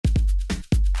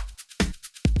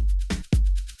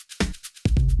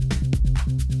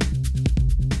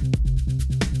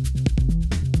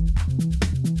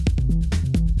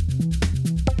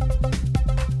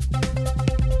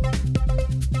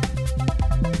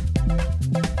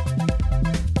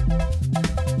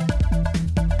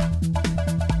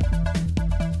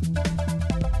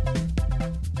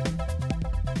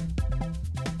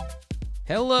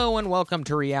Hello and welcome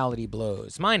to Reality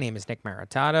Blows. My name is Nick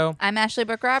Maritato. I'm Ashley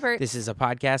Brooke Roberts. This is a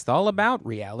podcast all about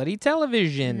reality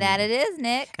television. That it is,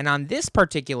 Nick. And on this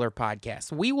particular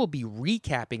podcast, we will be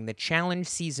recapping the Challenge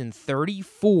Season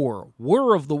 34,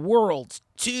 War of the Worlds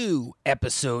 2,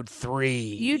 Episode 3.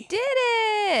 You did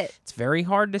it! It's very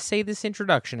hard to say this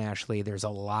introduction, Ashley. There's a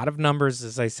lot of numbers,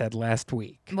 as I said last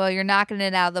week. Well, you're knocking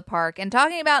it out of the park. And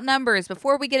talking about numbers,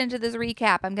 before we get into this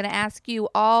recap, I'm going to ask you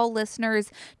all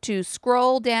listeners to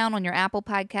scroll down on your Apple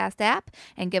Podcast app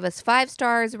and give us 5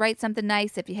 stars. Write something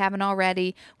nice if you haven't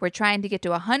already. We're trying to get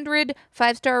to 100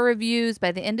 5-star reviews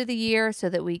by the end of the year so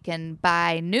that we can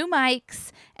buy new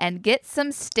mics and get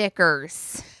some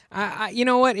stickers. You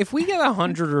know what? If we get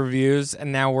 100 reviews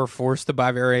and now we're forced to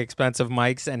buy very expensive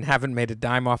mics and haven't made a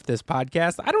dime off this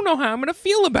podcast, I don't know how I'm going to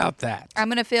feel about that. I'm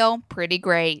going to feel pretty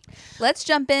great. Let's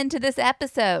jump into this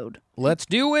episode. Let's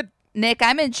do it. Nick,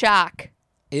 I'm in shock.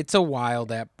 It's a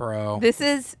wild ep, bro. This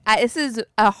is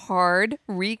a hard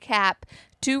recap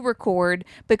to record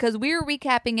because we were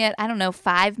recapping it,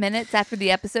 5 minutes after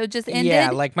the episode just ended.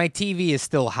 Yeah, like my TV is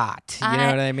still hot. You know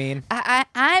what I mean?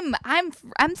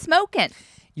 I'm smoking.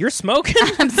 You're smoking?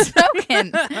 I'm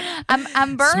smoking.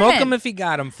 I'm burning. Smoke them if you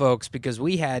got them, folks, because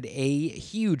we had a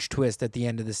huge twist at the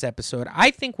end of this episode.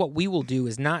 I think what we will do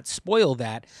is not spoil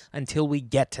that until we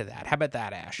get to that. How about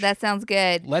that, Ash? That sounds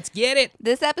good. Let's get it.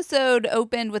 This episode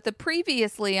opened with the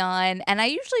Previously On, and I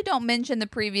usually don't mention the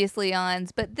Previously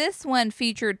Ons, but this one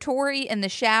featured Tori in the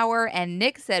shower, and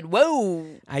Nick said,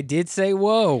 "Whoa." I did say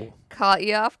whoa. Caught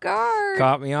you off guard.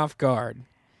 Caught me off guard.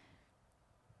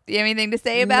 Do you have anything to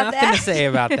say about that? Nothing to say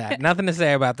about that. Nothing to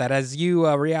say about that. As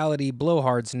you reality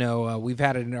blowhards know, we've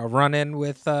had a run-in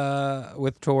with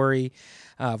Tori.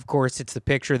 Of course, it's the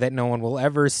picture that no one will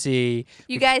ever see.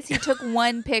 You guys, he took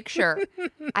one picture.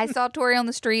 I saw Tori on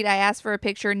the street. I asked for a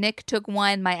picture. Nick took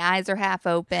one. My eyes are half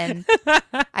open.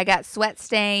 I got sweat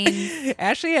stains.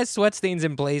 Ashley has sweat stains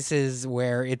in places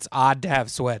where it's odd to have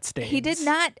sweat stains. He did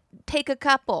not take a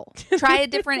couple. Try a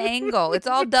different angle. It's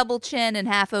all double chin and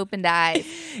half opened eyes.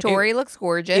 Tori looks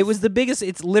gorgeous.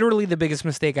 It's literally the biggest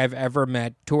mistake I've ever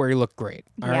met. Tori looked great.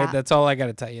 All right, that's all I got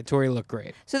to tell you. Tori looked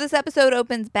great. So this episode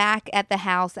opens back at the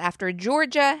house after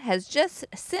Georgia has just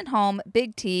sent home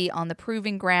Big T on the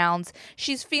proving grounds.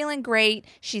 She's feeling great.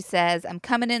 She says, "I'm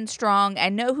coming in strong. I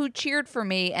know who cheered for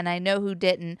me and I know who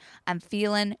didn't. I'm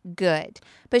feeling good."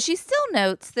 But she still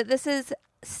notes that this is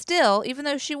still, even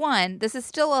though she won, this is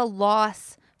still a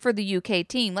loss for the UK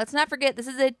team. Let's not forget, this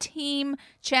is a team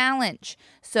challenge.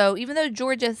 So even though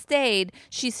Georgia stayed,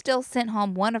 she still sent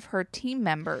home one of her team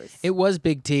members. It was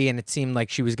Big T, and it seemed like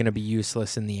she was going to be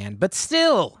useless in the end. But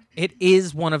still, it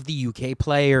is one of the UK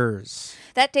players.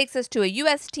 That takes us to a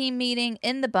US team meeting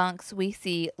in the bunks. We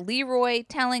see Leroy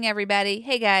telling everybody,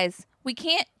 "Hey guys, we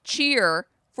can't cheer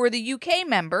for the UK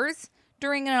members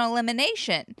during an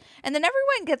elimination." And then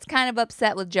everyone gets kind of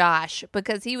upset with Josh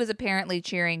because he was apparently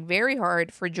cheering very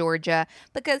hard for Georgia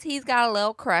because he's got a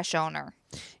little crush on her.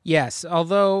 Yes,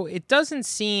 although it doesn't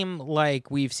seem like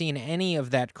we've seen any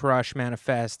of that crush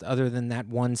manifest other than that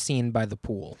one scene by the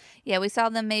pool. Yeah, we saw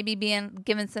them maybe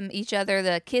giving each other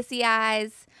the kissy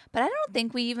eyes, but I don't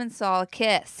think we even saw a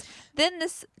kiss. Then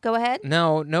go ahead.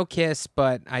 No kiss,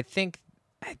 but I think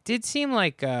it did seem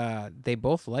like they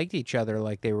both liked each other,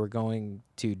 like they were going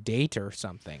to date or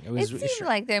something. It seemed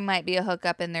like there might be a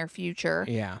hookup in their future.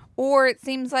 Yeah. Or it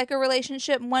seems like a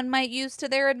relationship one might use to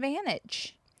their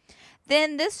advantage.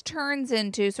 Then this turns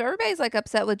into, so everybody's like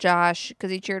upset with Josh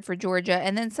because he cheered for Georgia,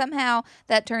 and then somehow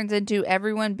that turns into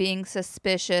everyone being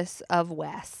suspicious of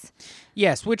Wes.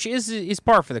 Yes, which is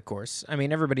par for the course. I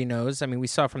mean, everybody knows. I mean, we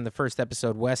saw from the first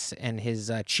episode, Wes and his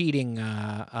cheating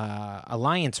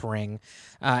alliance ring.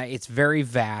 It's very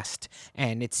vast,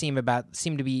 and it seemed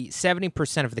to be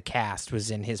 70% of the cast was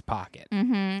in his pocket.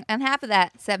 Mm-hmm. And half of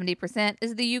that 70%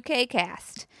 is the UK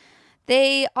cast.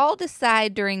 They all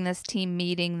decide during this team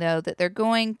meeting, though, that they're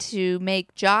going to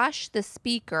make Josh the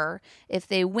speaker if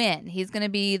they win. He's going to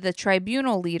be the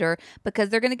tribunal leader because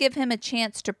they're going to give him a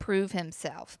chance to prove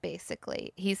himself,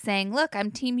 basically. He's saying, "Look, I'm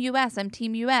Team US, I'm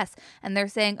Team US." And they're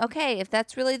saying, "Okay, if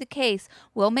that's really the case,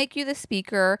 we'll make you the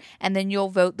speaker and then you'll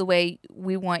vote the way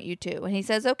we want you to." And he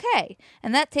says, "Okay."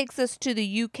 And that takes us to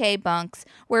the UK bunks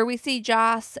where we see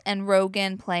Joss and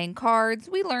Rogan playing cards.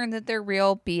 We learn that they're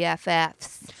real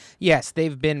BFFs. Yes,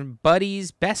 they've been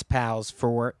buddies, best pals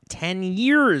for 10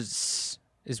 years,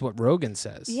 is what Rogan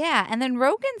says. Yeah, and then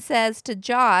Rogan says to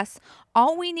Joss,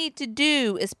 "All we need to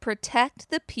do is protect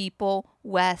the people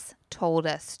Wes told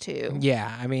us to."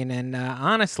 Yeah, I mean, and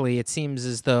honestly, it seems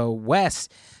as though Wes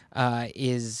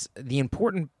is the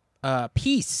important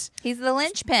piece. He's the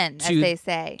linchpin, as they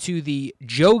say. To the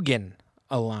Jogan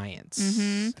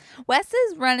alliance. Wes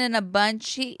is running a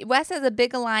bunch. Wes has a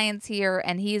big alliance here,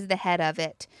 and he's the head of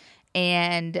it.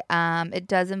 And it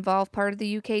does involve part of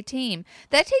the UK team.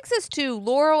 That takes us to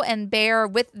Laurel and Bear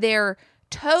with their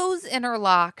toes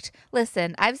interlocked.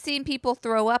 Listen, I've seen people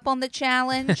throw up on the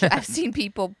challenge. I've seen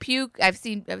people puke. I've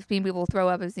seen people throw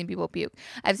up. I've seen people puke.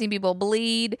 I've seen people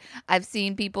bleed. I've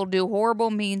seen people do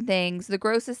horrible, mean things. The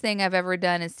grossest thing I've ever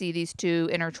done is see these two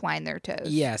intertwine their toes.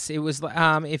 Yes, it was.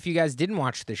 If you guys didn't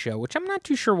watch the show, which I'm not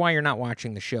too sure why you're not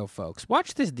watching the show, folks,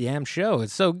 watch this damn show.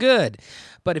 It's so good.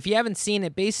 But if you haven't seen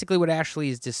it, basically what Ashley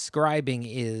is describing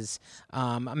is,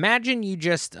 imagine you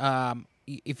just.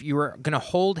 If you were going to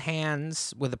hold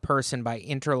hands with a person by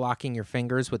interlocking your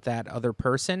fingers with that other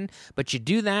person, but you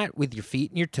do that with your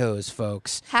feet and your toes,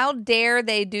 folks. How dare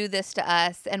they do this to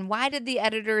us? And why did the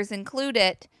editors include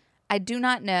it? I do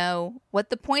not know what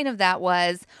the point of that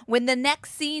was when the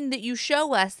next scene that you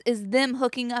show us is them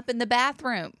hooking up in the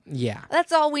bathroom. Yeah.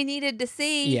 That's all we needed to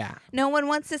see. Yeah. No one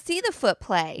wants to see the foot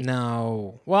play.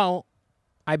 No. Well,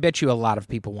 I bet you a lot of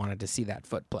people wanted to see that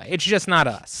foot play. It's just not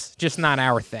us. Just not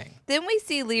our thing. Then we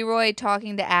see Leroy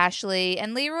talking to Ashley,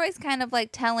 and Leroy's kind of like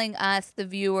telling us, the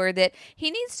viewer, that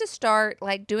he needs to start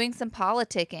like doing some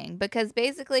politicking because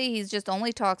basically he's just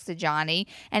only talks to Johnny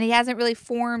and he hasn't really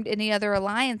formed any other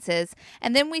alliances.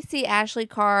 And then we see Ashley,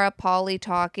 Cara, Paulie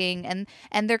talking, and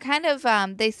they're kind of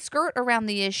they skirt around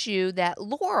the issue that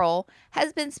Laurel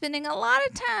has been spending a lot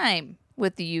of time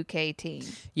with the UK team.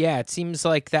 Yeah, it seems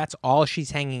like that's all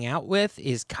she's hanging out with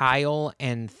is Kyle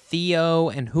and Theo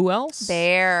and who else?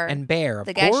 Bear. And Bear, of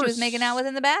the guy course. she was making out with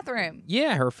in the bathroom.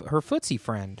 Yeah, her footsie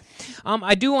friend.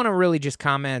 I do want to really just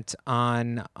comment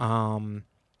on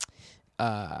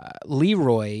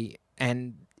Leroy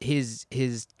and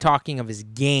his talking of his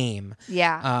game.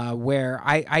 Yeah. Where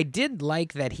I did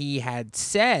like that he had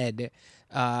said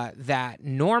that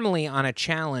normally on a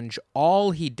challenge,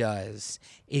 all he does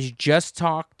is just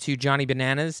talk to Johnny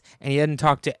Bananas, and he doesn't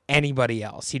talk to anybody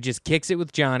else. He just kicks it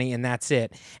with Johnny, and that's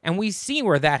it. And we see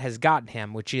where that has gotten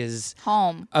him, which is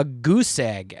home, a goose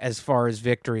egg as far as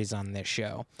victories on this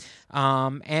show.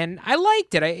 And I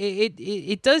liked it.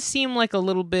 It does seem like a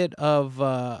little bit of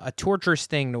a torturous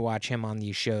thing to watch him on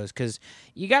these shows because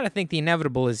you got to think the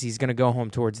inevitable is he's going to go home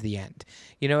towards the end.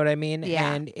 You know what I mean?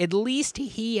 Yeah. And at least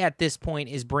he, at this point,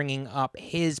 is bringing up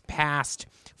his past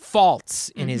faults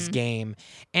in his game.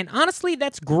 And honestly,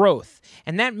 that's growth.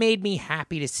 And that made me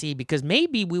happy to see because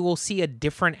maybe we will see a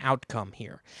different outcome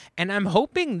here. And I'm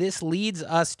hoping this leads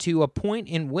us to a point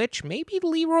in which maybe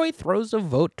Leroy throws a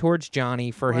vote towards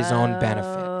Johnny for his own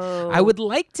benefit. I would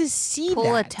like to see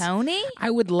pull that. a Tony?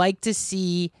 I would like to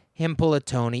see him pull a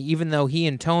Tony, even though he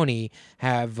and Tony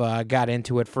have got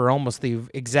into it for almost the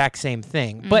exact same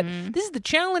thing. But this is the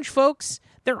challenge, folks.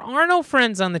 There are no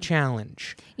friends on the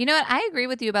challenge. You know what? I agree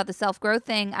with you about the self-growth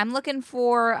thing. I'm looking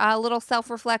for a little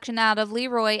self-reflection out of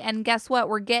Leroy, and guess what?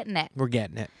 We're getting it. We're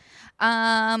getting it.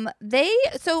 They're in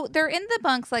the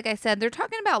bunks, like I said. They're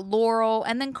talking about Laurel,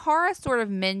 and then Cara sort of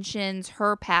mentions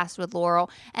her past with Laurel,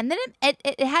 and then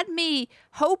it had me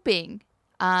hoping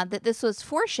that this was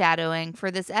foreshadowing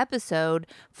for this episode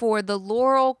for the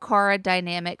Laurel-Cara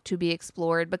dynamic to be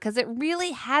explored because it really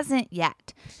hasn't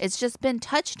yet. It's just been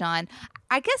touched on.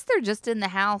 I guess they're just in the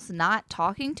house not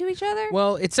talking to each other.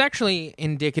 Well, it's actually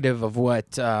indicative of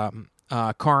what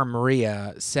Cara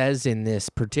Maria says in this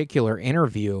particular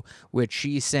interview, which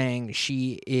she's saying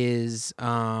she is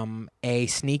a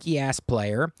sneaky-ass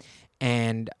player,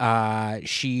 and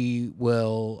she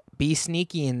will be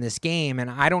sneaky in this game, and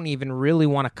I don't even really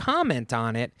want to comment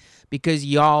on it because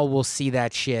y'all will see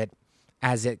that shit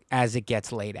as it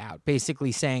gets laid out.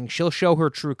 Basically saying she'll show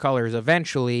her true colors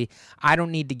eventually. I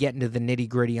don't need to get into the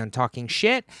nitty-gritty on talking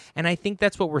shit, and I think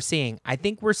that's what we're seeing. I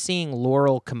think we're seeing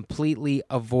Laurel completely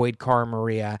avoid Cara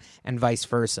Maria and vice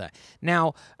versa.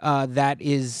 Now, that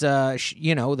is,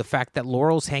 the fact that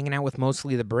Laurel's hanging out with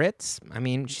mostly the Brits. I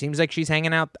mean, seems like she's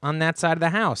hanging out on that side of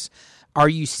the house. Are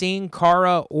you seeing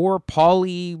Cara or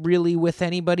Paulie really with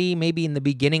anybody? Maybe in the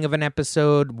beginning of an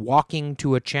episode, walking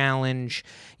to a challenge,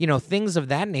 things of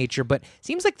that nature. But it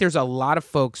seems like there's a lot of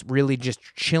folks really just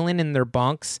chilling in their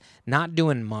bunks, not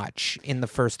doing much in the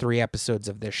first 3 episodes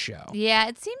of this show. Yeah,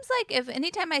 it seems like if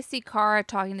anytime I see Cara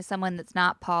talking to someone that's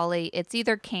not Paulie, it's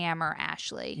either Cam or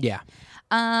Ashley. Yeah.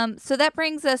 So that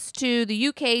brings us to the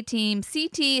UK team.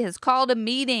 CT has called a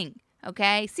meeting.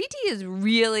 Okay, CT is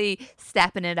really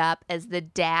stepping it up as the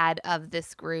dad of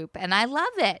this group, and I love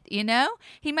it.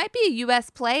 He might be a U.S.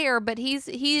 player, but he's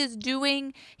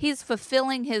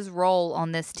fulfilling his role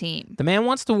on this team. The man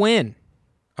wants to win,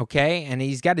 okay, and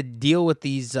he's got to deal with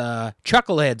these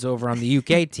chuckleheads over on the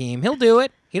UK team. He'll do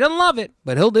it. He doesn't love it,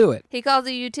 but he'll do it. He calls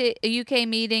a UK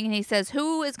meeting and he says,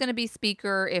 who is going to be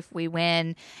speaker if we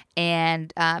win?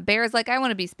 And Bear's like, I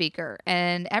want to be speaker.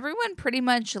 And everyone pretty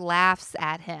much laughs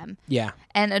at him. Yeah.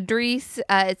 And Idris,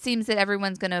 it seems that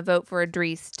everyone's going to vote for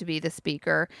Idris to be the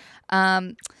speaker.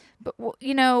 But,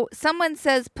 someone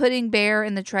says putting Bear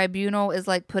in the tribunal is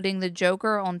like putting the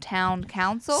Joker on town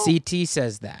council. CT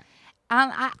says that.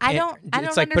 I don't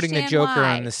It's like putting the understand Joker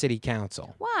why. on the city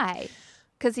council. Why?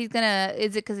 Is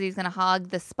it because he's gonna hog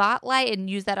the spotlight and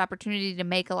use that opportunity to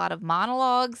make a lot of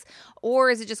monologues,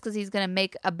 or is it just because he's gonna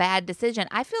make a bad decision?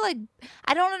 I feel like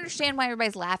I don't understand why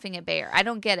everybody's laughing at Bear. I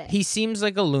don't get it. He seems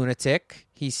like a lunatic.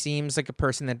 He seems like a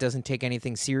person that doesn't take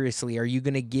anything seriously. Are you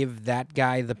going to give that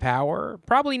guy the power?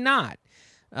 Probably not.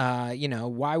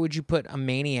 Why would you put a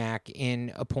maniac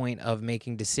in a point of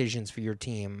making decisions for your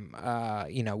team?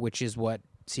 Which is what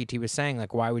CT was saying.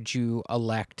 Like, why would you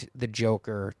elect the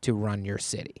Joker to run your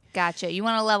city? Gotcha. You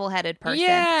want a level-headed person.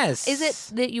 Yes. Is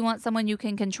it that you want someone you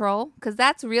can control? Because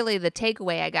that's really the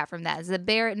takeaway I got from that. Is that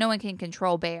Bear? No one can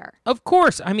control Bear. Of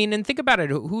course. I mean, and think about it.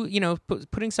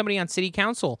 Putting somebody on city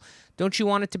council, don't you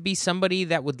want it to be somebody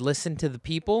that would listen to the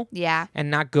people? Yeah. And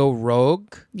not go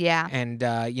rogue? Yeah. And,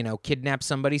 kidnap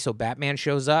somebody so Batman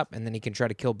shows up and then he can try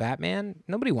to kill Batman?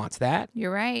 Nobody wants that.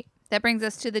 You're right. That brings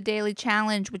us to the daily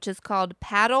challenge, which is called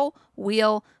Paddle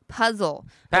Wheel Puzzle.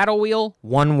 Paddle wheel,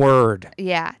 one word.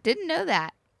 Yeah, didn't know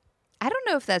that. I don't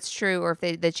know if that's true or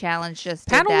if the challenge just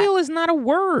did Paddle that. wheel is not a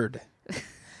word.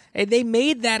 And they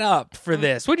made that up for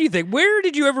this. What do you think? Where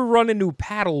did you ever run into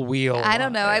paddle wheel? I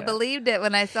don't know. I believed it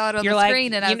when I saw it on You're the like,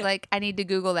 screen, and I you was know- like, I need to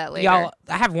Google that later. Y'all,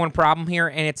 I have one problem here,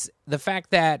 and it's the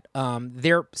fact that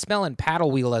they're spelling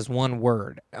paddle wheel as one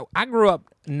word. I grew up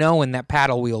knowing that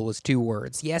paddle wheel was two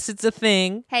words. Yes, it's a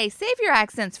thing. Hey, save your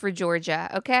accents for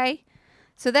Georgia, okay?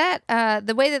 So that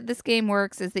the way that this game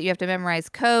works is that you have to memorize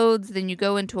codes. Then you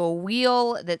go into a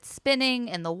wheel that's spinning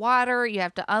in the water. You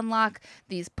have to unlock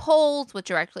these poles, which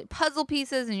are actually puzzle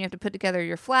pieces, and you have to put together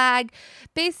your flag.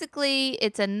 Basically,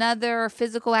 it's another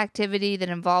physical activity that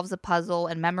involves a puzzle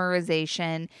and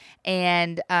memorization.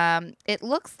 And it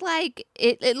looks like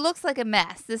it looks like a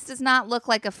mess. This does not look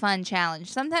like a fun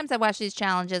challenge. Sometimes I watch these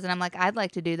challenges and I'm like, I'd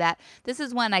like to do that. This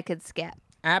is one I could skip.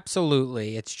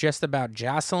 Absolutely. It's just about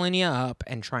jostling you up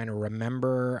and trying to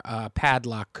remember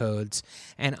padlock codes.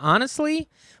 And honestly,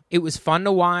 it was fun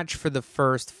to watch for the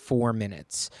first 4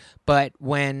 minutes. But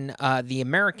when the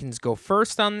Americans go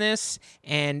first on this,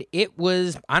 and it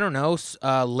was,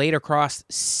 laid across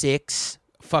 6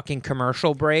 fucking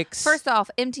commercial breaks. First off,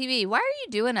 MTV, why are you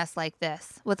doing us like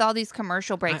this with all these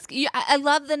commercial breaks? I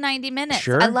love the 90 minutes.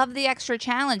 Sure. I love the extra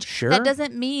challenge. Sure. That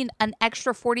doesn't mean an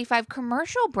extra 45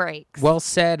 commercial breaks. Well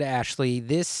said, Ashley.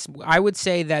 I would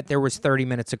say that there was 30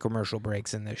 minutes of commercial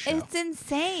breaks in this show. It's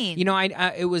insane.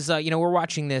 We're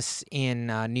watching this in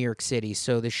New York City,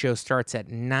 so the show starts at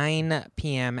 9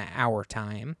 p.m. our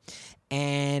time.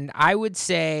 And I would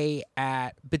say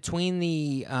between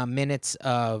the minutes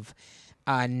of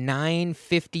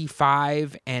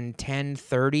 9:55 and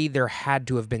 10:30, there had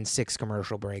to have been 6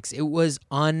 commercial breaks. It was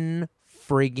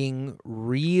unfrigging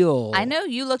real. I know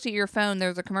you looked at your phone. There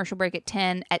was a commercial break at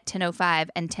 10, at 10:05,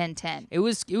 and 10:10. It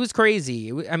was crazy.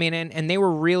 And they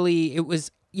were really. It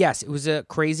was a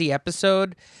crazy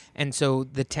episode, and so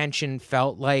the tension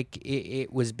felt like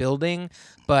it was building,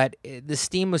 but the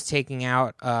steam was taking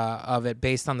out of it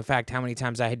based on the fact how many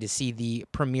times I had to see the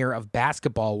premiere of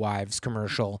Basketball Wives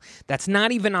commercial. That's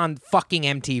not even on fucking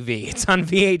MTV. It's on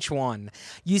VH1.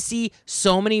 You see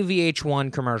so many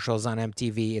VH1 commercials on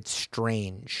MTV. It's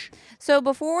strange. So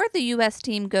before the U.S.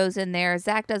 team goes in there,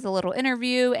 Zach does a little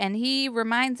interview, and he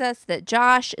reminds us that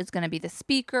Josh is going to be the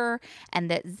speaker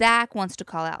and that Zach wants to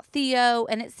call out Theo.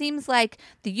 And it seems like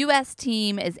the U.S.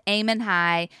 team is aiming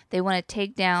high. They want to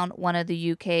take down one of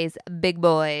the UK's big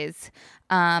boys.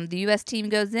 The U.S. team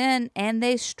goes in, and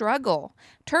they struggle.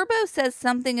 Turbo says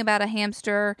something about a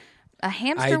hamster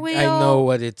wheel. I know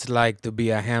what it's like to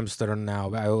be a hamster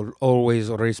now. I will always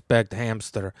respect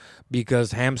hamster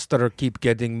because hamster keep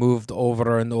getting moved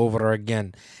over and over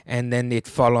again. And then it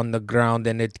fall on the ground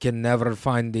and it can never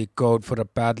find the code for a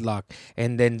padlock.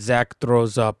 And then Zach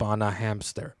throws up on a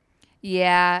hamster.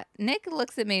 Yeah, Nick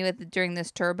looks at me during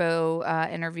this Turbo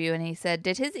interview, and he said,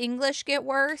 "Did his English get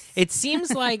worse?" It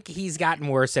seems like he's gotten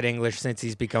worse at English since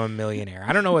he's become a millionaire.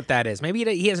 I don't know what that is. Maybe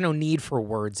he has no need for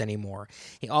words anymore.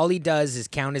 All he does is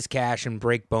count his cash and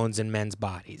break bones in men's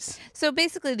bodies. So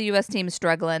basically, the U.S. team's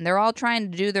struggling. They're all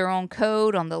trying to do their own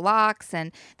code on the locks,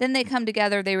 and then they come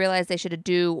together. They realize they should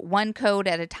do one code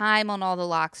at a time on all the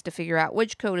locks to figure out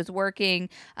which code is working.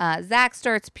 Zach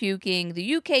starts puking.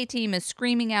 The UK team is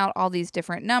screaming out all these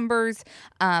different numbers.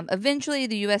 Eventually,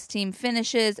 the U.S. team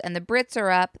finishes and the Brits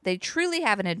are up. They truly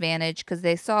have an advantage because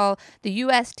they saw the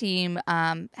U.S. team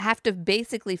have to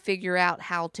basically figure out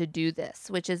how to do this,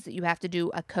 which is that you have to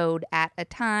do a code at a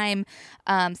time.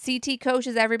 CT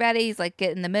coaches everybody. He's like,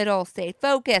 get in the middle, stay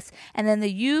focused. And then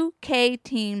the UK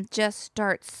team just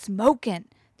starts smoking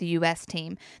the U.S.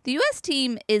 team. The U.S.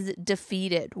 team is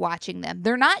defeated watching them.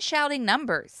 They're not shouting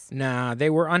numbers. Nah, they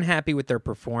were unhappy with their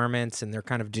performance, and they're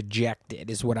kind of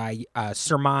dejected, is what I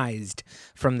surmised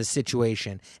from the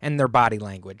situation and their body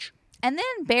language. And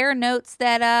then Bear notes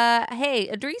that, hey,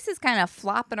 Idris is kind of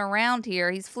flopping around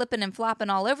here. He's flipping and flopping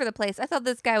all over the place. I thought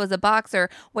this guy was a boxer.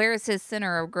 Where's his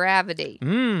center of gravity?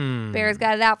 Bear's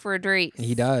got it out for Idris.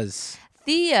 He does.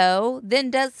 Theo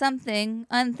then does something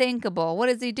unthinkable. What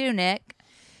does he do, Nick?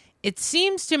 It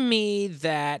seems to me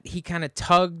that he kind of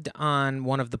tugged on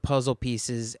one of the puzzle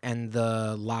pieces and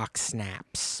the lock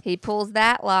snaps. He pulls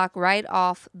that lock right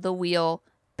off the wheel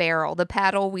barrel, the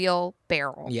paddle wheel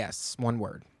barrel. Yes, one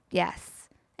word. Yes.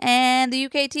 And the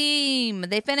UK team,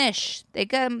 they finish. They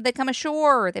come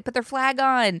ashore. They put their flag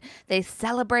on. They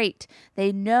celebrate.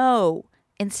 They know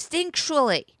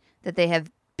instinctually that they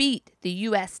have beat the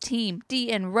US team.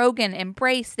 Dee and Rogan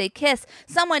embrace. They kiss.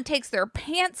 Someone takes their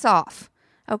pants off.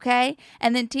 Okay?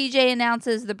 And then TJ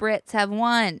announces the Brits have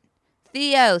won.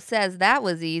 Theo says that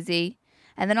was easy.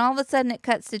 And then all of a sudden it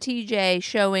cuts to TJ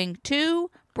showing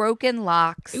 2 broken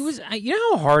locks. It was, you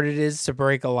know how hard it is to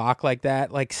break a lock like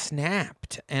that? Like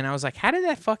snapped. And I was like, how did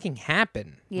that fucking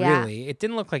happen? Yeah. Really? It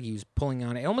didn't look like he was pulling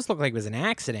on it. It almost looked like it was an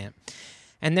accident.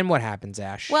 And then what happens,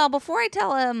 Ash? Well, before I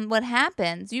tell him what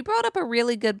happens, you brought up a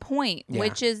really good point, Yeah.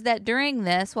 which is that during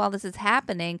this, while this is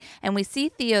happening, and we see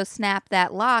Theo snap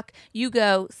that lock, you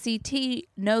go, CT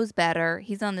knows better.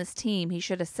 He's on this team. He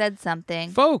should have said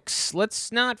something. Folks,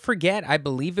 let's not forget, I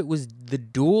believe it was the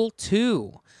Duel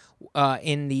 2.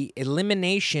 In the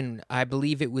elimination, I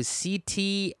believe it was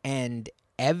CT and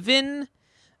Evan,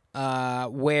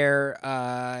 where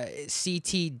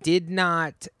CT did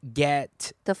not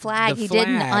get The flag. the He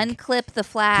didn't unclip the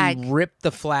flag. He ripped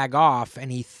the flag off,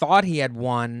 and he thought he had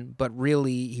won, but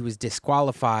really he was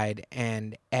disqualified,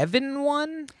 and Evan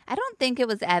won? I don't think it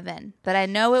was Evan, but I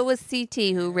know it was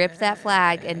CT who ripped that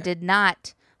flag and did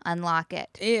not unlock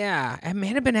it. Yeah, it may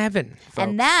have been Evan, folks.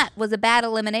 And that was a bad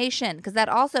elimination because that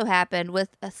also happened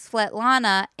with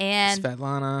Svetlana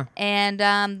and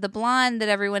the blonde that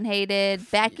everyone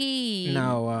hated, Becky.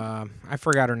 No, I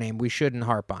forgot her name. We shouldn't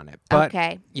harp on it. But,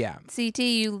 okay. Yeah. CT,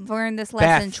 you learned this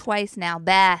lesson twice now.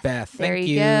 Beth. There thank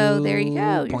you go. There you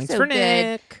go. You're Points so for good.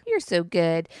 Nick. You're so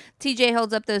good. TJ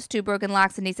holds up those 2 broken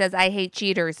locks and he says, I hate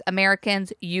cheaters.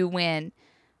 Americans, you win.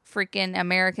 Freaking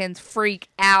Americans freak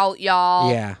out, y'all.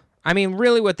 Yeah. I mean,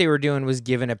 really what they were doing was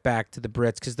giving it back to the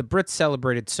Brits because the Brits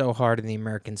celebrated so hard in the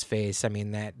Americans' face. I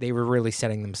mean, that they were really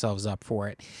setting themselves up for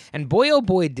it. And boy, oh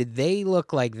boy, did they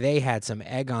look like they had some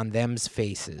egg on them's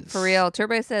faces. For real.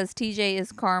 Turbo says TJ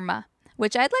is karma,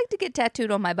 which I'd like to get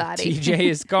tattooed on my body. TJ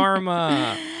is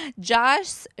karma.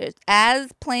 Josh,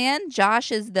 as planned,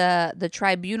 Josh is the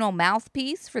tribunal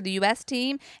mouthpiece for the U.S.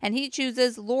 team, and he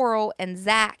chooses Laurel and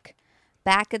Zach.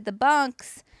 Back at the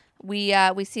bunks, we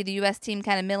see the U.S. team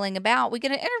kind of milling about. We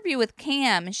get an interview with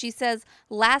Cam, and she says,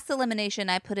 last elimination,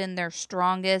 I put in their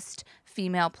strongest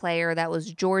female player. That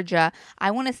was Georgia.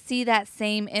 I want to see that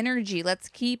same energy. Let's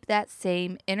keep that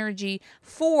same energy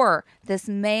for this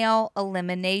male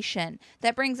elimination.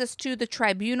 That brings us to the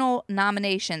tribunal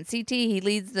nomination. CT, he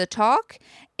leads the talk,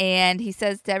 and he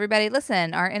says to everybody,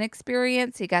 listen, our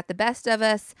inexperience, he got the best of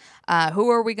us. Who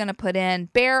are we going to put in?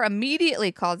 Bear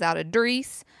immediately calls out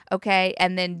Idris. Okay,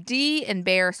 and then Dee and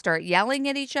Bear start yelling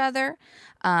at each other.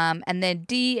 And then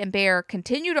Dee and Bear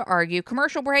continue to argue.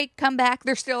 Commercial break, come back,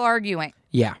 they're still arguing.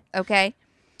 Yeah. Okay.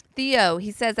 Theo,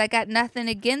 he says, I got nothing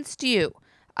against you.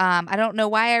 I don't know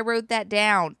why I wrote that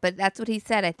down, but that's what he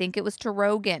said. I think it was to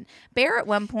Rogan. Bear at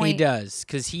one point. He does,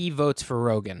 because he votes for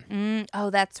Rogan.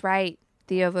 Oh, that's right.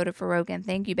 Theo voted for Rogan.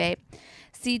 Thank you, babe.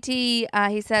 CT,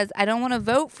 he says, I don't want to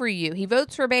vote for you. He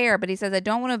votes for Bear, but he says, I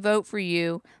don't want to vote for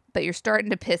you, but you're starting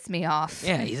to piss me off.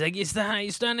 Yeah, he's like, you're starting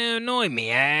to annoy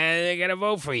me. I gotta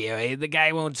vote for you. The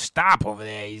guy won't stop over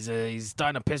there. He's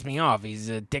starting to piss me off.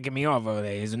 He's ticking me off over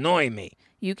there. He's annoying me.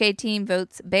 UK team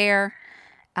votes Bear.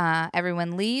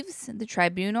 Everyone leaves the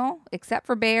tribunal except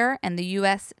for Bear and the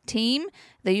U.S. team.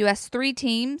 The U.S. 3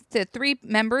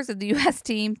 members of the U.S.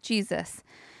 team. Jesus.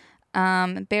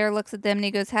 Bear looks at them and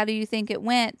he goes, how do you think it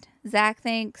went? Zach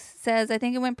says, I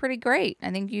think it went pretty great. I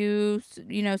think you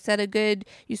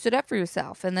stood up for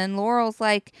yourself. And then Laurel's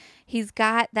like, he's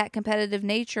got that competitive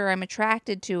nature. I'm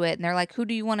attracted to it. And they're like, who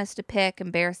do you want us to pick?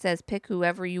 And Bear says, pick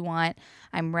whoever you want.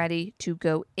 I'm ready to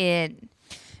go in.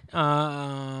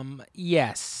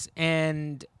 Yes.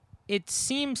 And it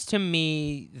seems to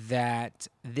me that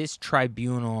this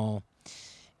tribunal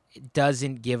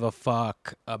doesn't give a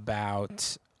fuck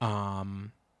about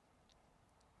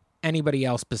anybody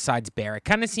else besides Bear. It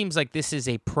kind of seems like this is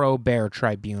a pro-Bear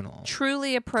tribunal.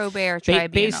 Truly a pro-Bear tribunal.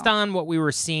 Based on what we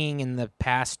were seeing in the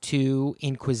past two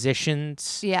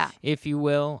Inquisitions, if you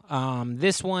will.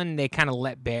 This one, they kind of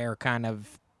let Bear kind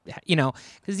of,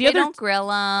 because they don't grill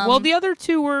them. Well, the other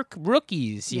two were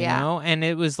rookies, you know, and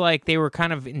it was like they were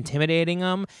kind of intimidating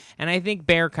them. And I think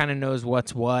Bear kind of knows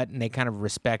what's what, and they kind of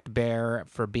respect Bear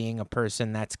for being a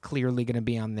person that's clearly going to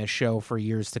be on this show for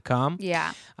years to come.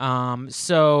 Yeah.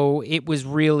 So it was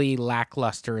really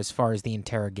lackluster as far as the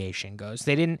interrogation goes.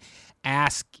 They didn't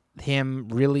ask him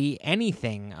really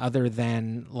anything other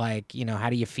than like,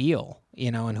 how do you feel?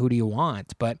 And who do you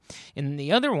want? But in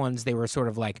the other ones, they were sort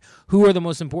of like, who are the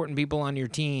most important people on your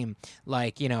team?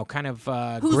 Like, kind of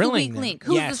who's grilling the weak link?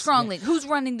 them. Who's the strong link? Who's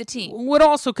running the team? What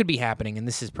also could be happening, and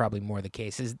this is probably more the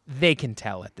case, is they can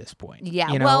tell at this point.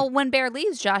 Yeah. Well, when Bear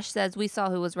leaves, Josh says, we saw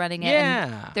who was running it.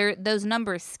 Yeah. And those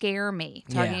numbers scare me,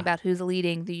 talking about who's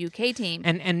leading the UK team.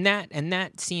 And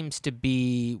that seems to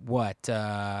be what?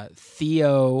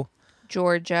 Theo.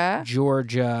 Georgia.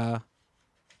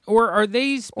 Or are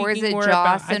they speaking or is it more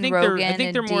Joss about? and Rogan I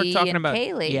think they're and more Dee talking and about.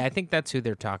 Kaylee. Yeah, I think that's who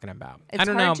they're talking about. It's I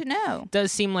don't hard know. to know. It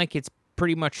does seem like it's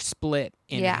pretty much split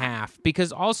in half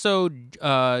because also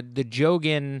the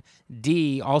Jogan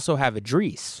D also have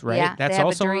Idris, right? Yeah, that's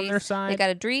also on their side. They got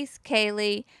Idris,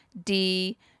 Kaylee,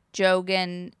 D,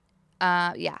 Jogan.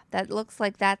 That looks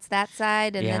like that's that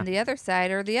side, and then the other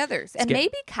side are the others, and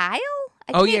maybe Kyle.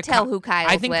 I can't tell who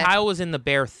Kyle's I think with. Kyle was in the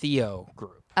Bear Theo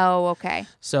group. Oh, okay.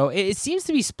 So it seems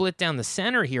to be split down the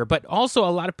center here, but also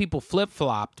a lot of people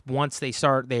flip-flopped once they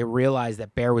realized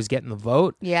that Bear was getting the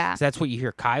vote. Yeah. So that's what you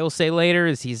hear Kyle say later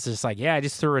is he's just like, yeah, I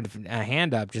just threw a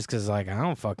hand up just because like, I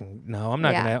don't fucking know. I'm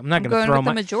not going to throw with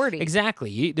the majority.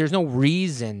 Exactly. There's no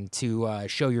reason to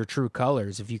show your true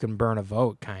colors if you can burn a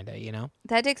vote, kind of,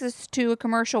 That takes us to a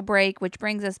commercial break, which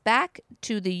brings us back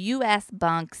to the U.S.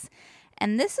 bunks.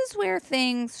 And this is where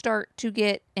things start to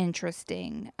get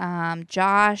interesting.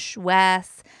 Josh,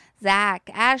 Wes, Zach,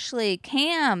 Ashley,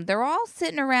 Cam, they're all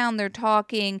sitting around, they're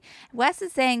talking. Wes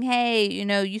is saying, hey,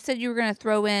 you said you were going to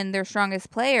throw in their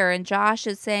strongest player. And Josh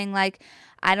is saying, like,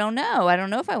 I don't know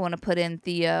if I want to put in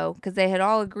Theo, because they had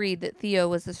all agreed that Theo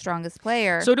was the strongest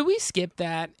player. So do we skip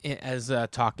that as a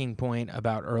talking point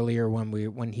about earlier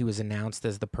when he was announced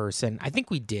as the person? I think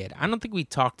we did. I don't think we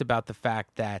talked about the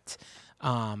fact that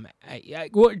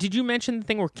did you mention the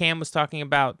thing where Cam was talking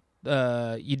about?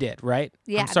 You did, right?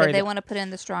 Yeah, I'm sorry that they want to put in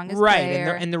the strongest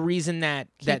player. Right, and the reason that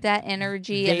keep that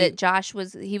energy, and that Josh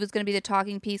was going to be the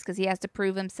talking piece because he has to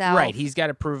prove himself. Right, he's got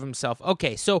to prove himself.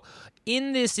 Okay, so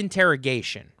in this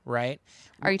interrogation, right?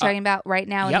 Are you talking about right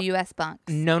now in the U.S. bunks?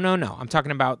 No. I'm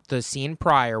talking about the scene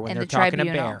prior when they're talking to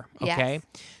Bear. Okay,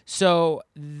 yes. So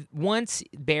once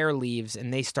Bear leaves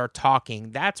and they start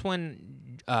talking, that's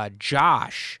when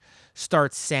Josh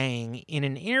starts saying in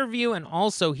an interview and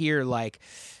also here, like,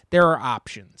 there are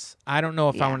options. I don't know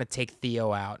if I want to take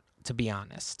Theo out, to be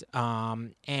honest.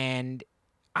 And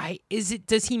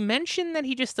does he mention that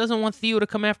he just doesn't want Theo to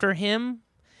come after him?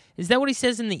 Is that what he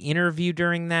says in the interview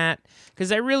during that?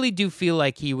 Because I really do feel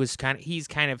like he's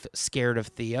kind of scared of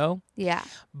Theo. Yeah.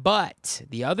 But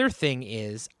the other thing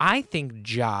is, I think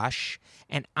Josh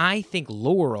and I think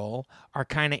Laurel are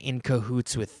kind of in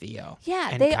cahoots with Theo.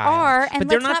 Yeah, they Kyle. are. And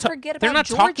but let's not forget about They're not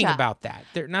Georgia. talking about that.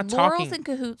 They're not Laurel's talking. in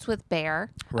cahoots with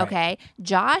Bear. Right. Okay.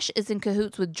 Josh is in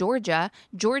cahoots with Georgia.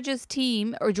 Georgia's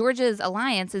team or Georgia's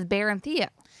alliance is Bear and Theo.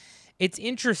 It's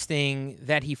interesting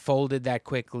that he folded that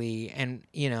quickly, and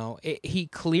he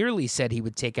clearly said he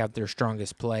would take out their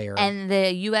strongest player. And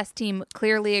the U.S. team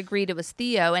clearly agreed it was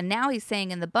Theo. And now he's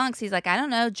saying in the bunks, he's like, I don't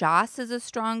know, Joss is a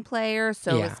strong player,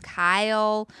 so is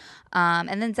Kyle.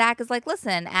 And then Zach is like,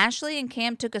 listen, Ashley and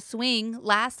Cam took a swing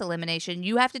last elimination.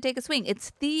 You have to take a swing.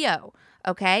 It's Theo.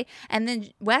 Okay. And then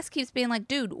Wes keeps being like,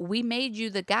 dude, we made you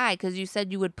the guy because you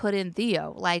said you would put in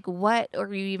Theo. Like, what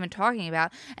are you even talking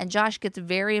about? And Josh gets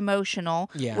very emotional,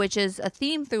 which is a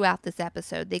theme throughout this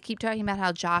episode. They keep talking about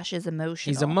how Josh is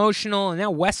emotional. He's emotional. And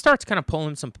now Wes starts kind of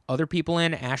pulling some other people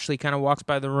in. Ashley kind of walks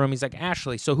by the room. He's like,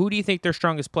 Ashley, so who do you think their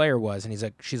strongest player was?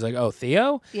 And she's like, oh,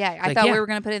 Theo? Yeah, I thought we were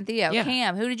going to put in Theo. Yeah.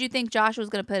 Cam, who did you think Josh was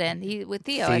going to put in? With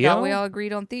Theo. I thought we all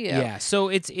agreed on Theo. Yeah, so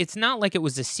it's not like it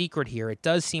was a secret here. It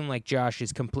does seem like Josh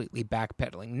is completely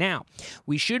backpedaling. Now,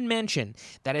 we should mention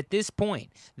that at this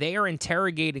point, they are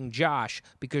interrogating Josh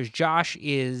because Josh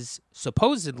is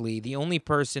supposedly the only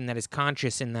person that is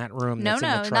conscious in that room. No,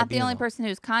 not the only person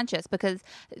who's conscious, because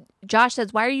Josh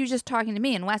says, why are you just talking to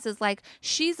me? And Wes is like,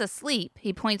 she's asleep.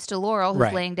 He points to Laurel,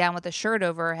 who's laying down with a shirt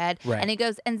over her head. Right. And he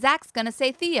goes, and Zach's going to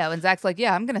say Theo. And Zach's like,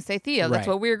 yeah, I'm going to say Theo. That's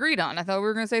what we agreed on. I thought we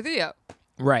were going to say Theo.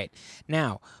 Right.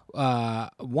 Now,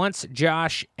 once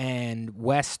Josh and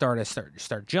Wes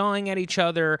start jawing at each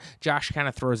other, Josh kind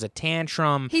of throws a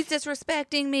tantrum. He's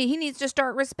disrespecting me. He needs to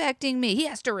start respecting me. He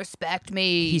has to respect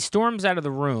me. He storms out of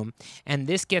the room, and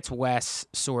this gets Wes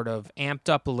sort of amped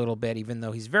up a little bit, even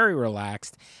though he's very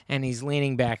relaxed, and he's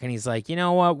leaning back, and he's like, you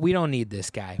know what? We don't need this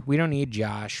guy. We don't need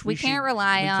Josh. We can't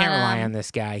rely on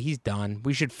this guy. He's done.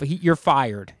 You're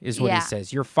fired, is what he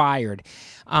says. You're fired.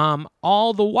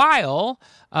 All the while,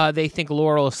 they think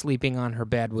Laurel is sleeping on her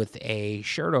bed with a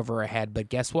shirt over her head, but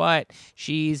guess what?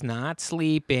 She's not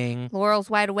sleeping. Laurel's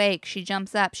wide awake. She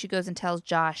jumps up. She goes and tells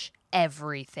Josh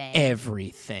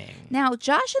everything. Now,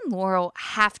 Josh and Laurel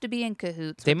have to be in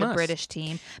cahoots with the British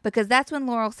team, because that's when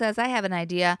Laurel says, I have an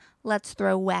idea. Let's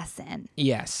throw Wes in.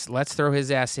 Yes, let's throw his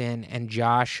ass in. And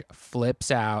Josh flips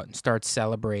out and starts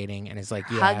celebrating and is like,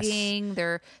 yes. Hugging.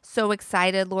 They're so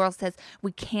excited. Laurel says,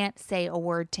 we can't say a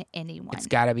word to anyone. It's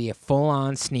got to be a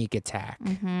full-on sneak attack.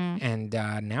 Mm-hmm. And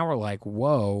now we're like,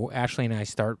 whoa. Ashley and I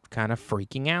start kind of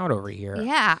freaking out over here.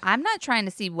 Yeah, I'm not trying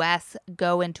to see Wes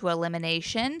go into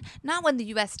elimination. Not when the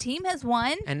U.S. team has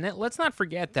won. And let's not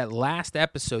forget that last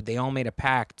episode, they all made a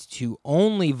pact to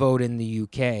only vote in the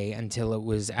U.K. until it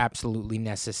was absolutely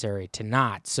necessary to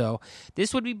not. So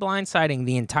this would be blindsiding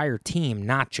the entire team,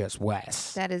 not just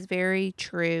Wes. That is very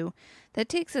true. That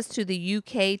takes us to the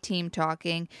UK team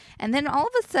talking. And then all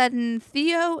of a sudden,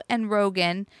 Theo and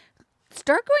Rogan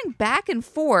start going back and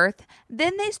forth.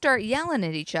 Then they start yelling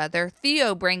at each other.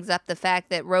 Theo brings up the fact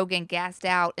that Rogan gassed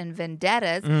out in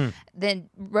Vendettas. Then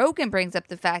Rogan brings up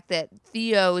the fact that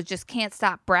Theo just can't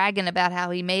stop bragging about how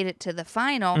he made it to the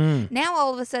final. Now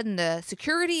all of a sudden the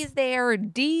security is there.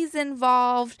 Dee's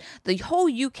involved. The whole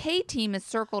UK team is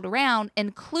circled around,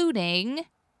 including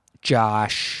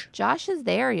Josh. Josh is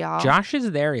there,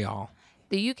 y'all.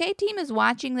 The UK team is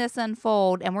watching this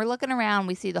unfold, and we're looking around.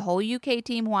 We see the whole UK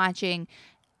team watching,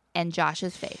 and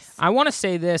Josh's face. I want to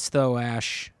say this, though,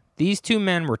 Ash. These two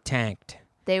men were tanked.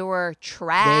 They were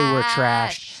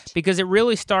trashed. Because it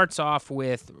really starts off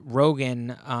with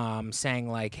Rogan saying,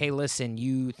 like, hey, listen,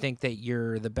 you think that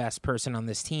you're the best person on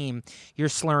this team. You're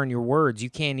slurring your words. You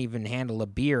can't even handle a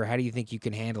beer. How do you think you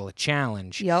can handle a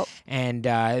challenge? Yep. And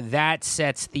that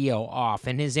sets Theo off.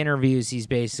 In his interviews, he's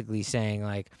basically saying,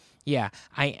 like, yeah,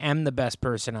 I am the best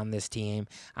person on this team.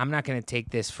 I'm not going to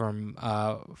take this from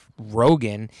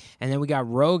Rogan. And then we got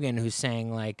Rogan who's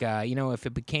saying, like,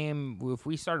 if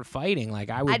we started fighting, like,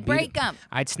 I'd break him.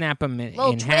 I'd snap him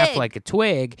in half like a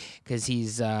twig because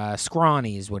he's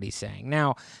scrawny is what he's saying.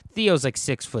 Now, Theo's like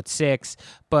 6'6",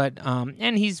 but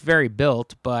and he's very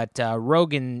built, but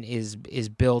Rogan is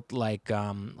built like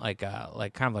kind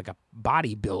of like a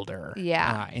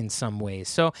bodybuilder in some ways.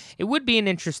 So it would be an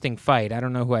interesting fight. I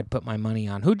don't know who I'd put my money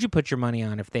on. Who'd you put your money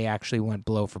on if they actually went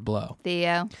blow for blow?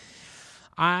 Theo.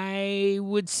 I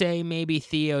would say maybe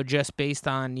Theo, just based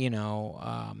on,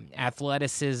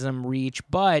 athleticism, reach,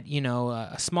 but,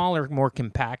 a smaller, more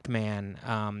compact man,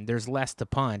 there's less to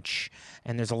punch,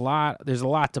 and there's a lot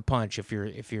to punch if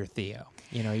you're Theo.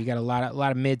 You got a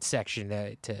lot of midsection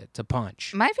to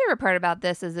punch. My favorite part about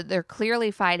this is that they're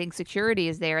clearly fighting. Security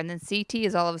is there, and then CT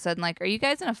is all of a sudden like, are you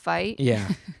guys in a fight? Yeah.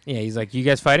 Yeah, he's like, you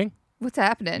guys fighting? What's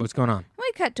happening? What's going on?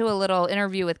 We cut to a little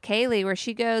interview with Kaylee where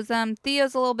she goes,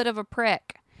 Theo's a little bit of a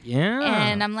prick. Yeah.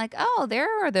 And I'm like, oh, there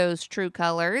are those true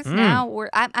colors. Now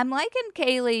I'm liking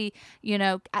Kaylee,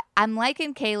 I'm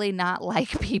liking Kaylee not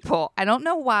like people. I don't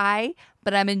know why,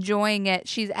 but I'm enjoying it.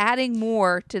 She's adding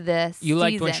more to this You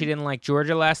liked when she didn't like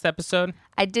Georgia last episode?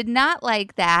 I did not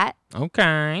like that.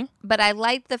 Okay. But I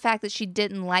liked the fact that she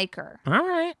didn't like her. All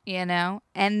right.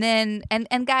 And then,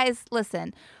 and guys,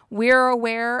 listen, We're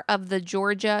aware of the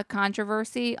Georgia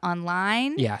controversy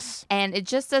online. Yes. And it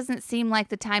just doesn't seem like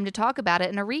the time to talk about it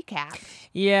in a recap.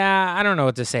 Yeah, I don't know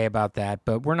what to say about that,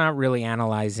 but we're not really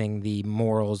analyzing the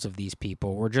morals of these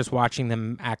people. We're just watching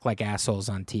them act like assholes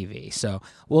on TV. So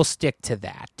we'll stick to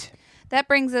that. That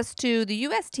brings us to the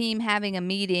U.S. team having a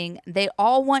meeting. They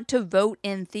all want to vote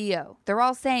in Theo. They're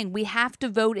all saying, we have to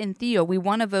vote in Theo. We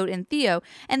want to vote in Theo.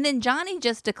 And then Johnny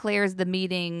just declares the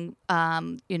meeting,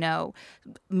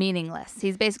 meaningless.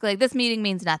 He's basically like, this meeting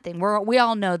means nothing. We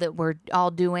all know that we're all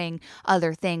doing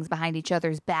other things behind each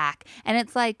other's back. And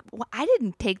it's like, well, I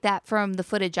didn't take that from the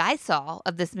footage I saw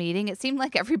of this meeting. It seemed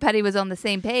like everybody was on the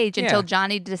same page until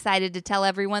Johnny decided to tell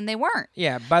everyone they weren't.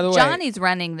 Yeah, by the way. Johnny's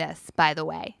running this, by the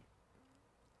way.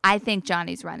 I think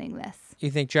Johnny's running this. You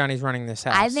think Johnny's running this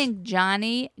house? I think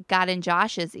Johnny got in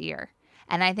Josh's ear.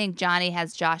 And I think Johnny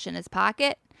has Josh in his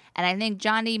pocket. And I think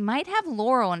Johnny might have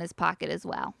Laurel in his pocket as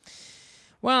well.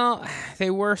 Well, they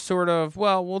were sort of,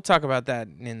 well, we'll talk about that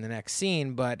in the next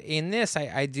scene, but in this,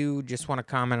 I do just want to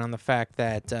comment on the fact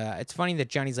that it's funny that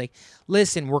Johnny's like,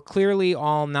 listen, we're clearly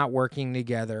all not working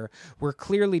together. We're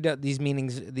clearly, these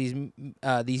meetings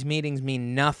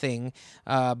mean nothing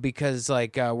because,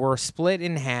 like, we're split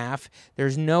in half.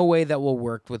 There's no way that we'll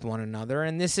work with one another,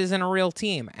 and this isn't a real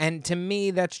team. And to me,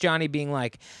 that's Johnny being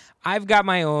like, I've got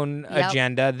my own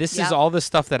agenda. This is all the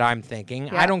stuff that I'm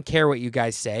thinking. I don't care what you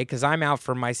guys say because I'm out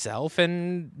for myself,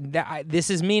 and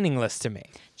this is meaningless to me.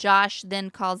 Josh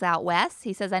then calls out Wes.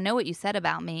 He says, I know what you said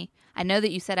about me. I know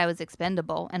that you said I was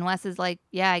expendable. And Wes is like,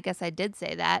 yeah, I guess I did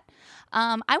say that.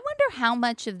 I wonder how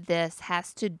much of this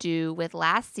has to do with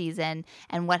last season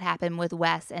and what happened with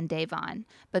Wes and Davon.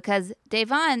 Because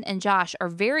Davon and Josh are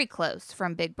very close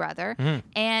from Big Brother.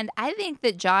 And I think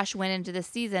that Josh went into the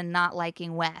season not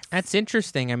liking Wes. That's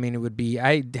interesting. I mean, it would be,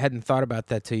 I hadn't thought about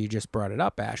that till you just brought it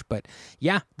up, Ash. But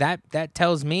yeah, that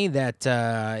tells me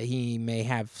that he may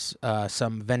have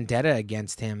some vendetta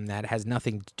against him that has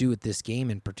nothing to do with this game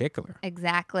in particular.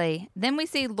 Exactly. Then we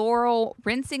see Laurel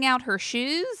rinsing out her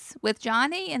shoes with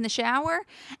Johnny in the shower,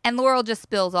 and Laurel just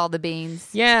spills all the beans.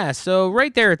 Yeah, so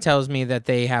right there it tells me that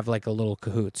they have like a little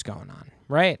cahoots going on,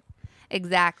 right?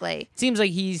 Exactly. Seems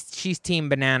like she's Team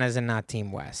Bananas and not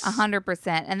Team Wes.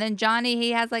 100%. And then Johnny,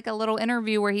 he has like a little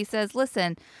interview where he says,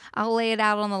 listen, I'll lay it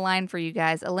out on the line for you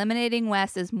guys. Eliminating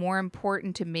Wes is more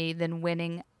important to me than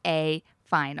winning a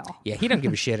final. Yeah, he don't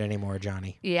give a shit anymore,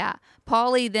 Johnny. Yeah.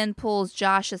 Paulie then pulls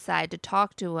Josh aside to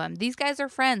talk to him. These guys are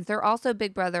friends. They're also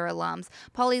Big Brother alums.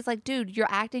 Paulie's like, dude, you're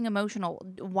acting emotional.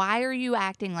 Why are you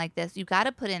acting like this? You got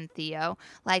to put in Theo.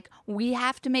 Like, we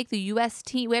have to make the U.S.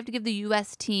 team, we have to give the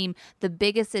U.S. team the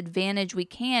biggest advantage we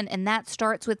can, and that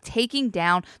starts with taking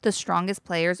down the strongest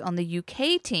players on the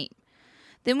UK team.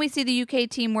 Then we see the UK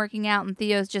team working out, and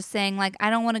Theo's just saying, like, I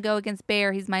don't want to go against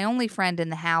Bear. He's my only friend in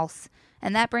the house.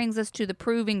 And that brings us to the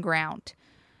proving ground.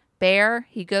 Bear,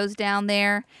 he goes down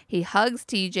there, he hugs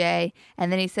TJ,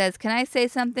 and then he says, can I say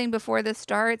something before this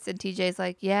starts? And TJ's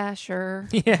like, yeah, sure.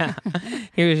 Yeah.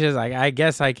 He was just like, I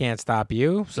guess I can't stop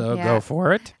you, so go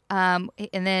for it. And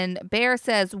then Bear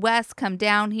says, Wes, come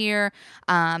down here.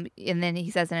 And then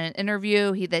he says in an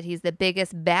interview that he's the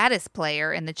biggest, baddest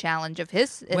player in the challenge of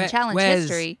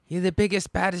history. You're the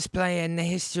biggest, baddest player in the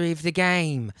history of the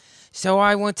game. So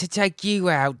I want to take you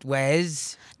out,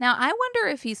 Wes. Now, I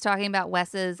wonder if he's talking about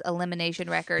Wes's elimination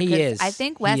record. He is. I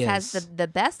think Wes has the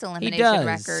best elimination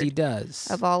record. He does.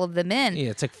 Of all of the men. Yeah,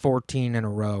 it's like 14 in a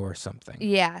row or something.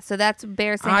 Yeah, so that's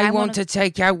Bear saying, I want to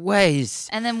take out Wes.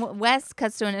 And then Wes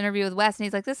cuts to an interview with Wes, and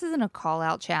he's like, this isn't a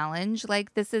call-out challenge.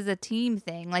 Like, this is a team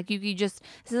thing. Like, this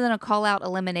isn't a call-out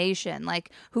elimination.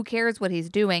 Like, who cares what he's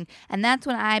doing? And that's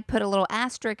when I put a little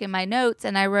asterisk in my notes,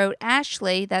 and I wrote,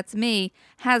 Ashley, that's me,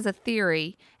 has a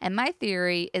theory. And my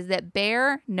theory is that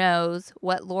Bear knows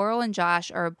what Laurel and Josh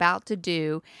are about to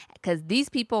do because these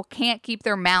people can't keep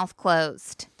their mouth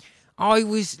closed. I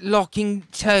was locking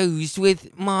toes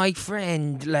with my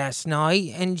friend last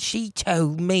night, and she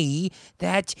told me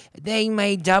that they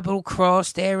may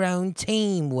double-cross their own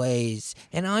team, Wes.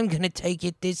 And I'm going to take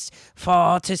it this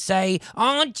far to say,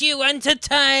 aren't you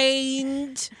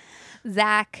entertained?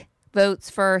 Zach votes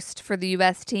first for the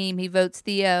U.S. team. He votes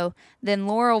Theo. Then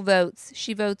Laurel votes.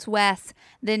 She votes Wes.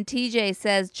 Then TJ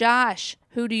says, Josh,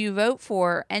 who do you vote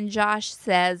for? And Josh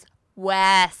says,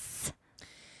 Wes.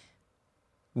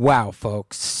 Wow,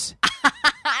 folks.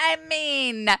 I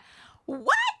mean,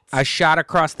 what? A shot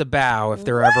across the bow if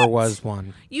there ever was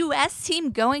one. U.S.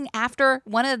 team going after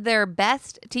one of their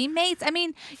best teammates? I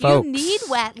mean, folks. You need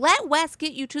Wes. Let Wes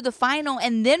get you to the final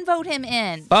and then vote him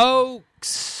in.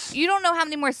 Folks. You don't know how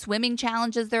many more swimming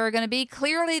challenges there are going to be.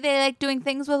 Clearly, they like doing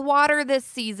things with water this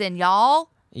season, y'all.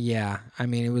 Yeah, I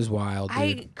mean, it was wild, dude.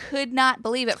 I could not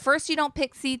believe it. First, you don't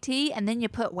pick CT, and then you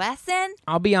put Wes in.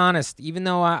 I'll be honest, even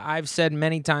though I've said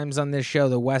many times on this show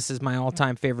that Wes is my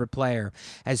all-time favorite player,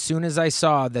 as soon as I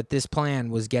saw that this plan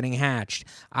was getting hatched,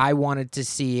 I wanted to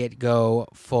see it go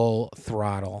full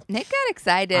throttle. Nick got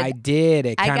excited. I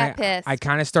did. I got pissed. I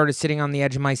kind of started sitting on the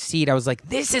edge of my seat. I was like,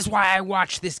 this is why I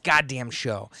watch this goddamn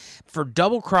show. For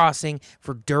double-crossing,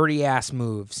 for dirty-ass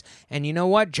moves. And you know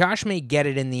what? Josh may get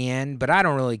it in the end, but I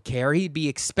don't really care. He'd be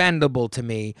expendable to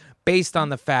me based on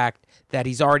the fact that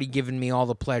he's already given me all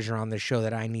the pleasure on the show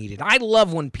that I needed. I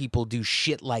love when people do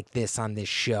shit like this on this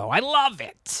show. I love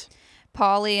it.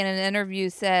 Paulie in an interview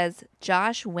says,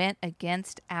 Josh went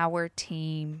against our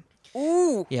team.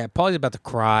 Ooh. Yeah, Paulie's about to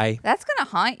cry. That's going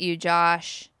to haunt you,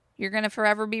 Josh. You're going to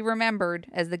forever be remembered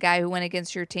as the guy who went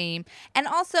against your team. And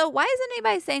also, why isn't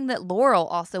anybody saying that Laurel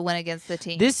also went against the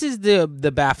team? This is the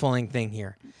baffling thing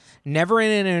here. Never in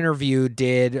an interview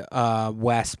did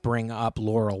Wes bring up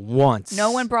Laurel once.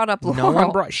 No one brought up Laurel. No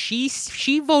one brought. She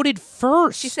voted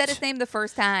first. She said his name the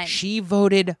first time. She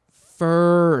voted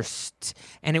first,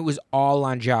 and it was all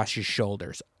on Josh's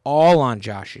shoulders. All on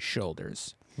Josh's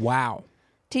shoulders. Wow.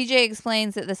 TJ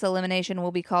explains that this elimination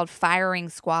will be called firing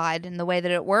squad, and the way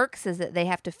that it works is that they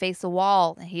have to face a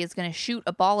wall, and he is going to shoot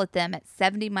a ball at them at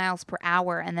 70 miles per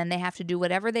hour, and then they have to do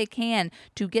whatever they can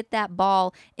to get that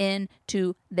ball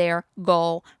into their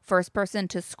goal. First person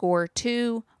to score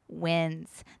 2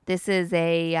 wins. This is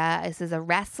a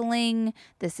wrestling.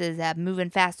 This is moving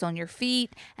fast on your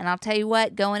feet, and I'll tell you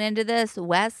what, going into this,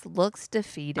 Wes looks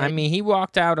defeated. I mean, he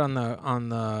walked out on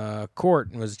the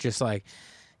court and was just like,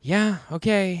 yeah,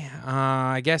 okay,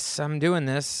 I guess I'm doing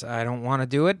this. I don't want to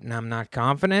do it, and I'm not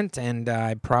confident, and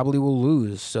I probably will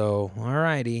lose. So,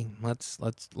 alrighty,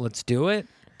 let's do it.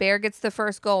 Bear gets the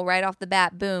first goal right off the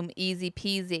bat. Boom, easy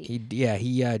peasy. He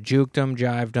juked him,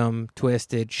 jived him,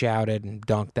 twisted, shouted, and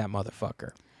dunked that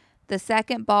motherfucker. The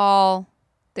second ball,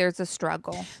 there's a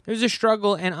struggle. There's a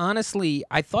struggle, and honestly,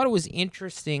 I thought it was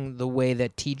interesting the way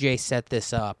that TJ set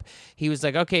this up. He was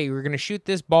like, okay, we're going to shoot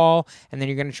this ball, and then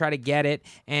you're going to try to get it,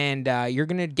 and you're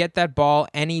going to get that ball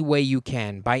any way you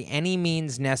can. By any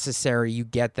means necessary, you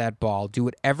get that ball. Do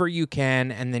whatever you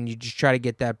can, and then you just try to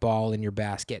get that ball in your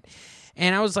basket.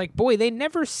 And I was like, boy, they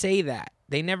never say that.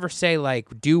 They never say,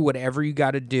 like, do whatever you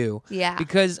got to do. Yeah.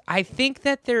 Because I think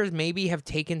that there's maybe have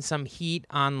taken some heat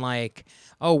on, like,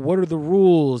 oh, what are the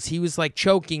rules? He was, like,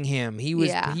 choking him. He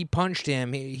punched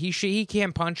him. He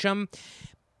can't punch him.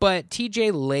 But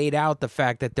TJ laid out the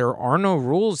fact that there are no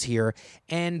rules here.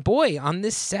 And, boy, on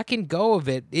this second go of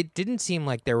it, it didn't seem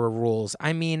like there were rules.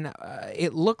 I mean,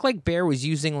 it looked like Bear was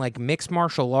using, like, mixed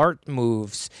martial art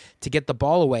moves to get the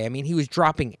ball away. I mean, he was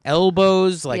dropping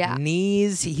elbows,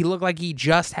 knees. He looked like he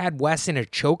just had Wes in a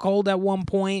chokehold at one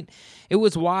point. It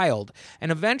was wild.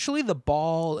 And eventually the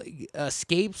ball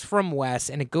escapes from Wes,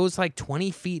 and it goes like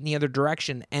 20 feet in the other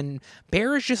direction. And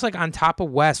Bear is just like on top of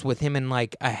Wes with him in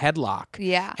like a headlock.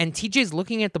 Yeah. And TJ's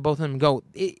looking at the both of them and go,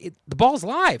 the ball's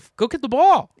live. Go get the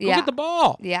ball. Go get the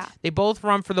ball. Yeah. They both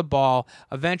run for the ball.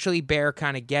 Eventually Bear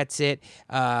kind of gets it.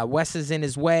 Wes is in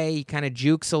his way. He kind of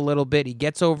jukes a little bit. He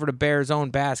gets over to Bear's own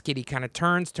basket. He kind of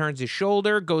turns his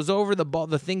shoulder, goes over the ball.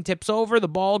 The thing tips over. The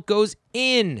ball goes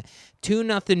in.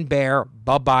 2-0 Bear.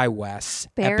 Bye-bye, Wes.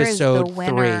 Bear Episode is the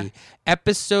winner. 3.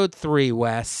 Episode 3,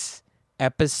 Wes.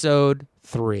 Episode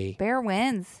 3. Bear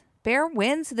wins. Bear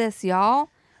wins this, y'all.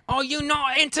 Oh, you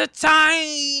not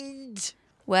entertained.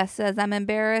 Wes says, I'm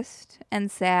embarrassed and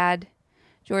sad.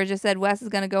 Georgia said Wes is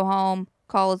going to go home,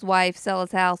 call his wife, sell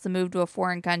his house, and move to a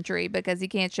foreign country because he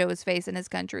can't show his face in his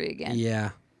country again.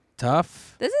 Yeah.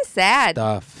 Tough. This is sad.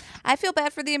 Tough. I feel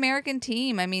bad for the American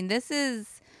team. I mean, this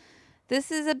is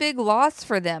a big loss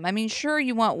for them. I mean, sure,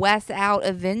 you want Wes out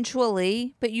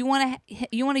eventually, but you want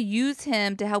to use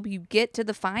him to help you get to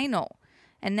the final.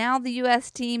 And now the U.S.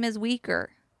 team is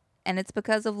weaker, and it's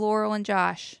because of Laurel and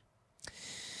Josh.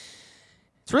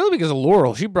 It's really because of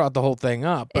Laurel. She brought the whole thing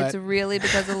up. But It's really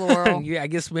because of Laurel. yeah, I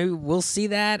guess maybe we'll see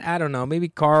that. I don't know. Maybe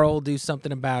Carl will do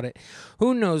something about it.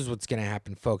 Who knows what's going to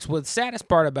happen, folks? Well, the saddest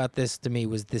part about this to me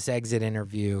was this exit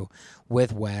interview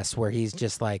with Wes where he's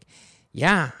just like,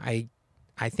 yeah, I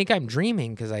think I'm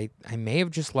dreaming because I may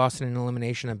have just lost an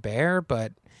elimination of Bear,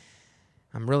 but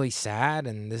I'm really sad,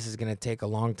 and this is going to take a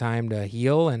long time to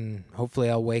heal, and hopefully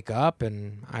I'll wake up,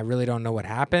 and I really don't know what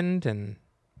happened, and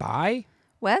bye.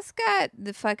 Wes got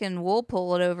the fucking wool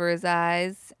pulled over his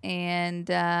eyes, and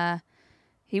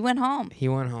he went home. He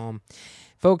went home.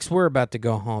 Folks, we're about to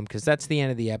go home because that's the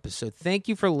end of the episode. Thank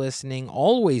you for listening.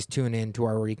 Always tune in to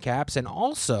our recaps. And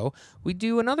also, we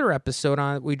do another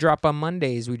episode we drop on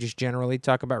Mondays. We just generally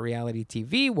talk about reality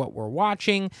TV, what we're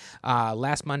watching.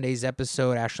 Last Monday's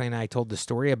episode, Ashley and I told the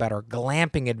story about our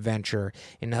glamping adventure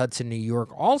in Hudson, New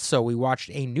York. Also, we watched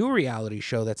a new reality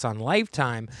show that's on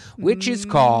Lifetime, which is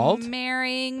called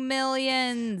Marrying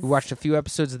Millions. We watched a few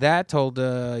episodes of that, told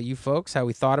you folks how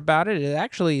we thought about it. It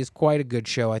actually is quite a good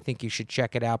show. I think you should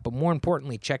check it out. But more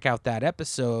importantly, check out that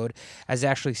episode. As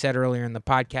Ashley said earlier in the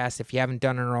podcast, if you haven't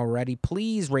done it already,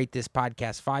 please rate this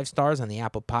podcast 5 stars on the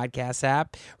Apple Podcasts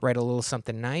app. Write a little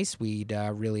something nice. We'd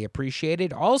really appreciate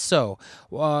it. Also,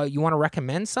 you want to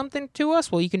recommend something to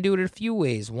us? Well, you can do it in a few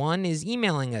ways. One is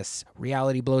emailing us,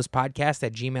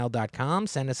 realityblowspodcast@gmail.com.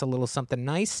 Send us a little something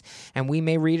nice, and we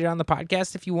may read it on the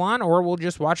podcast if you want, or we'll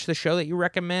just watch the show that you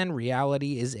recommend.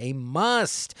 Reality is a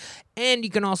must. And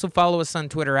you can also follow us on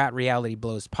Twitter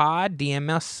 @RealityBlowsPod. DM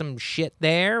us some shit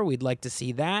there. We'd like to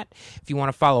see that. If you want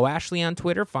to follow Ashley on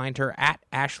Twitter, find her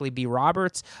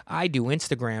 @AshleyBRoberts. I do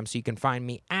Instagram, so you can find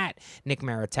me @Nick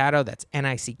Maritato. That's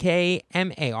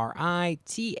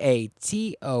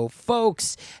NickMaritato.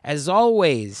 Folks, as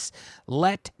always,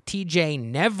 let TJ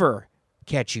never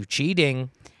catch you cheating.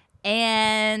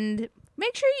 And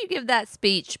make sure you give that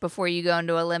speech before you go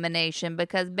into elimination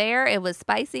because, Bear, it was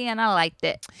spicy and I liked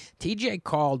it. TJ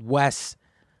called Wes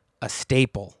a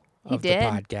staple of the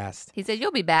podcast. He said,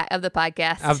 you'll be back of the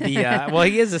podcast. Of the well,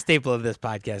 he is a staple of this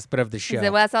podcast, but of the show. He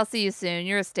said, Wes, I'll see you soon.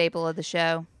 You're a staple of the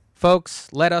show. Folks,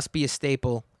 let us be a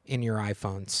staple in your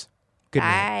iPhones. Good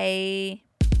night. Bye.